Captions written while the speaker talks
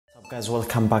Guys,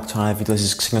 welcome back to another video. This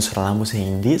is Xenios.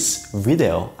 In this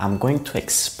video, I'm going to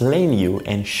explain you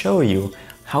and show you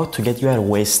how to get your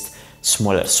waist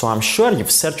smaller. So I'm sure you've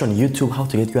searched on YouTube how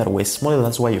to get your waist smaller.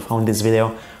 That's why you found this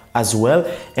video as well.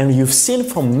 And you've seen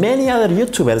from many other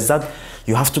YouTubers that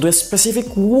you have to do a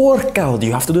specific workout,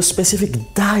 you have to do a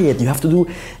specific diet, you have to do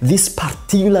this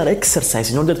particular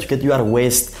exercise in order to get your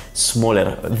waist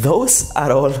smaller. Those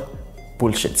are all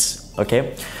bullshits,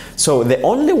 okay? So the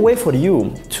only way for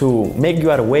you to make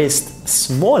your waist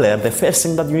smaller, the first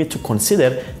thing that you need to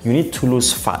consider, you need to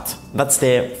lose fat. That's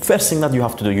the first thing that you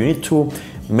have to do. You need to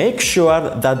make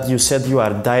sure that you set your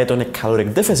diet on a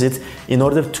caloric deficit in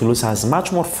order to lose as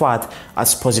much more fat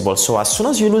as possible. So as soon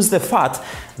as you lose the fat,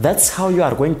 that's how you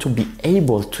are going to be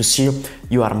able to see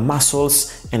your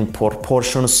muscles and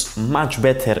proportions much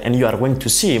better, and you are going to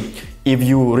see if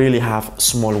you really have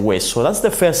small waist. So that's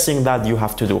the first thing that you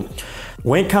have to do.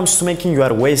 When it comes to making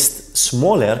your waist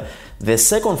smaller, the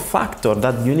second factor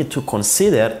that you need to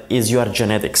consider is your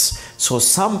genetics. So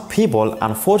some people,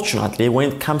 unfortunately,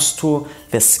 when it comes to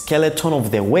the skeleton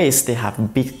of the waist, they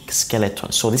have big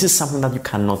skeleton. So this is something that you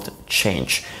cannot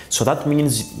change. So that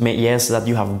means, yes, that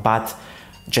you have bad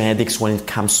genetics when it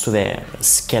comes to the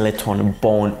skeleton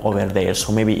bone over there.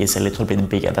 So maybe it's a little bit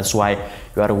bigger. That's why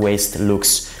your waist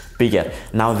looks bigger.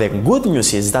 Now the good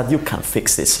news is that you can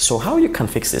fix this. So how you can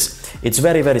fix this? It's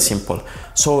very, very simple.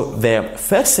 So the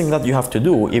first thing that you have to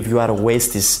do, if your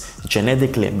waist is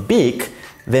genetically big,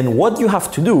 then what you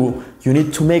have to do, you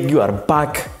need to make your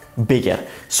back bigger.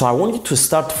 So I want you to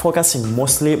start focusing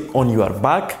mostly on your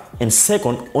back and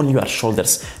second on your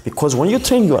shoulders, because when you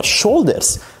train your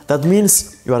shoulders, that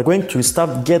means you are going to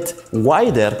start get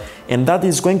wider, and that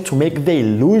is going to make the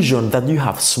illusion that you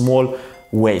have small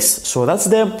waist. So that's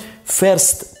the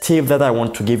first tip that I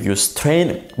want to give you, is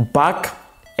train back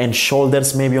and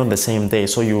shoulders maybe on the same day.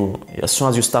 So as soon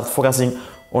as you start focusing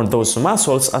on those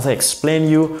muscles, as I explained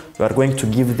you are going to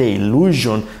give the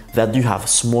illusion that you have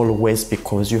small waist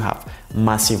because you have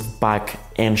massive back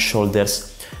and shoulders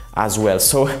as well.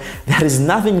 So there is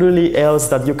nothing really else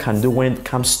that you can do when it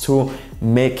comes to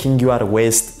making your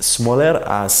waist smaller,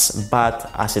 as bad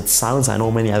as it sounds. I know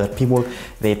many other people,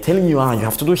 they're telling you, you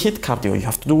have to do HIIT cardio, you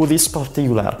have to do this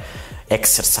particular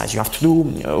exercise, you have to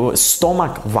do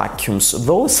stomach vacuums.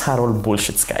 Those are all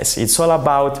bullshits, guys. It's all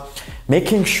about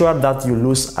making sure that you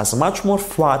lose as much more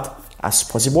fat as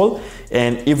possible.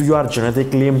 And if you are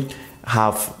genetically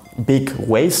have big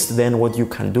waist, then what you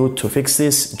can do to fix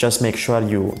this, just make sure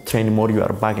you train more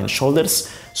your back and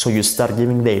shoulders, so you start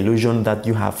giving the illusion that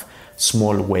you have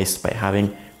small waist by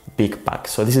having big back.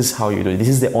 So this is how you do it. This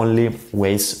is the only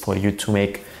ways for you to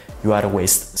make your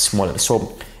waist smaller.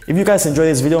 So if you guys enjoy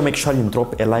this video, make sure you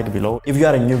drop a like below. If you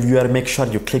are a new viewer, make sure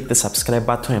you click the subscribe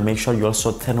button, and make sure you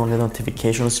also turn on the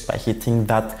notifications by hitting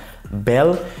that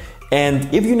bell.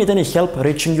 And if you need any help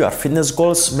reaching your fitness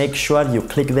goals, make sure you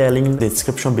click the link in the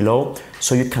description below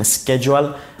so you can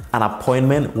schedule an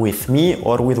appointment with me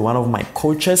or with one of my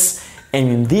coaches. And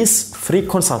in this free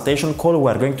consultation call,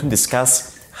 we are going to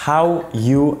discuss how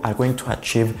you are going to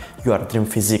achieve your dream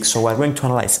physique. So we're going to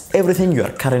analyze everything, your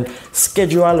current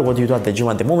schedule, what you do at the gym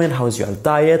at the moment, how is your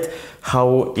diet,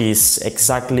 how is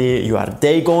exactly your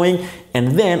day going,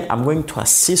 and then I'm going to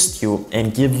assist you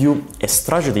and give you a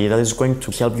strategy that is going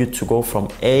to help you to go from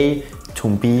A to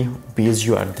B, is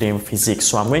your dream physique.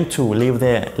 So I'm going to leave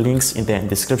the links in the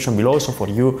description below. So for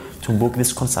you to book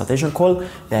this consultation call,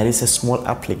 there is a small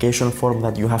application form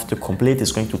that you have to complete.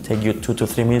 It's going to take you 2 to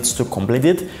 3 minutes to complete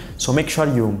it. So make sure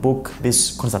you book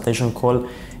this consultation call,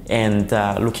 and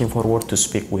looking forward to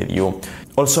speak with you.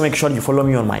 Also make sure you follow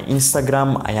me on my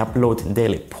Instagram. I upload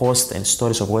daily posts and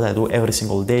stories of what I do every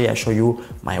single day. I show you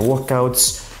my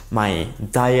workouts, my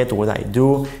diet, what I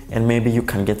do, and maybe you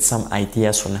can get some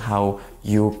ideas on how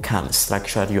you can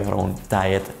structure your own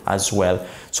diet as well.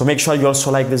 So make sure you also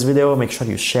like this video, make sure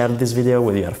you share this video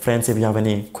with your friends. If you have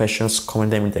any questions,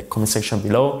 comment them in the comment section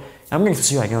below. I'm going to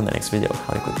see you again on the next video.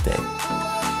 Have a good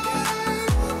day.